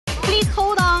Please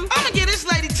hold on. I'm gonna give this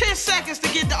lady 10 seconds to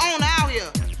get the owner out here.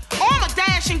 Or I'm gonna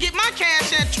dash and get my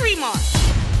cash at Tremont.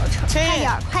 10,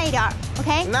 快一点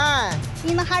 ，OK? 9,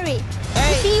 In a hurry.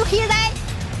 Eight. See you here that?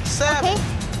 7, OK?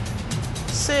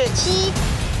 6, 7、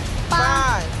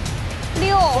 5,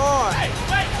 8、 4.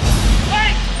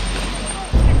 Wait!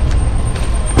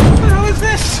 What the hell is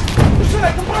this? You said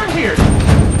I can park here.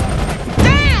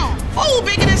 Damn! Fool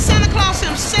bigger than Santa Claus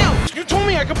himself. You told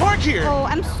me I could park here. Oh,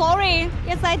 I'm sorry.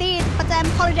 Yes, I did, but I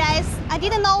apologize. I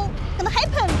didn't know it's gonna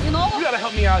happen, you know? You gotta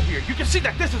help me out here. You can see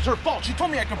that this is her fault. She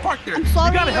told me I can park there. I'm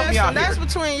sorry. You gotta help me out That's here.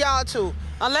 between y'all two.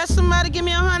 Unless somebody give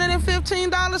me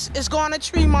 $115, it's going to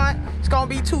Tremont. It's gonna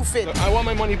be $250. I want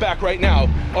my money back right now.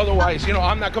 Otherwise, you know,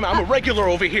 I'm not coming. I'm a regular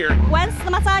over here. Once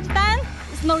the massage done,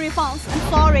 it's no refunds. I'm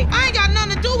sorry. I ain't got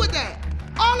nothing to do with that.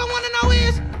 All I want to know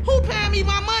is who paying me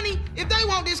my money if they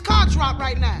want this car dropped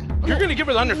right now. You're gonna give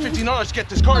her the $150 to get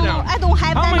this car down. I don't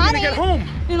have How that am I money. gonna get home?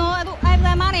 You know, I don't have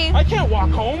that money. I can't walk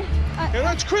home. And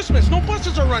that's Christmas. No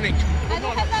buses are running. I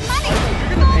don't have that money.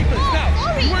 You're gonna pay for this now.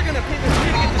 Sorry. You are gonna pay this. You're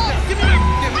gonna get this down. Give me my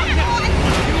money now.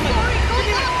 Give me my money. Give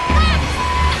me my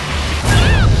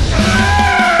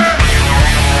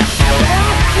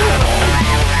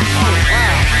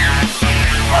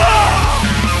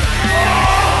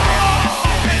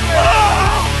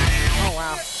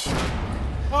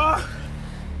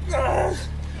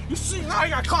You see, now I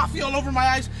got coffee all over my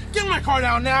eyes. Get my car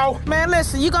down now. Man,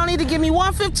 listen, you gonna need to give me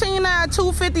 $115 now,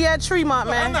 $250 at Tremont,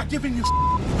 Look, man. I'm not giving you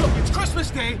Look, it's Christmas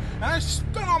Day, and I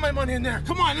spent all my money in there.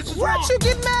 Come on, this is wrong. What, you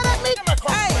get mad at me? Get my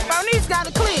car Hey, right now. Bernice got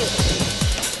it clear.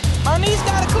 Bernice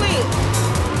got it clear.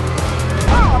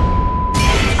 Oh.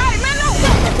 Hey, man, no,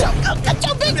 get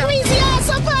your big greasy ass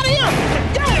up out of here.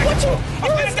 Yo, what you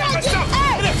did that myself.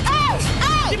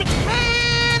 Hey, Give it.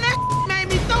 man, that made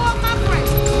me throw up my brain.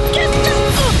 Get your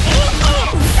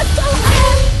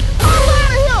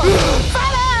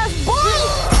fat ass boy.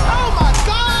 Oh, my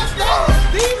gosh,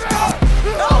 these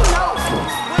Oh, no.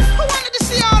 Who wanted to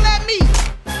see all that meat?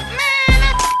 Man,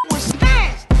 that was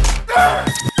nasty.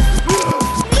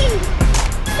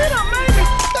 They done made me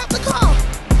stop the car.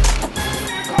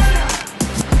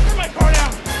 Get my car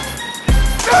down.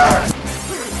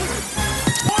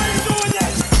 Why are you doing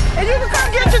this? And you can come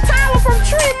get your towel from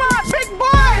Tremont, big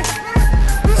boy.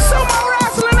 Sumo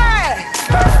wrestling ass.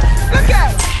 Look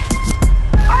at it.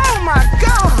 Oh my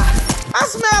God. I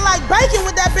smell like bacon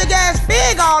with that big ass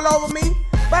pig all over me.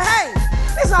 But hey,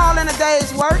 it's all in a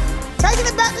day's work. Taking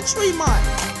it back to Tremont.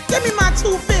 Give me my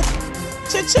 $250.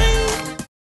 Cha-ching.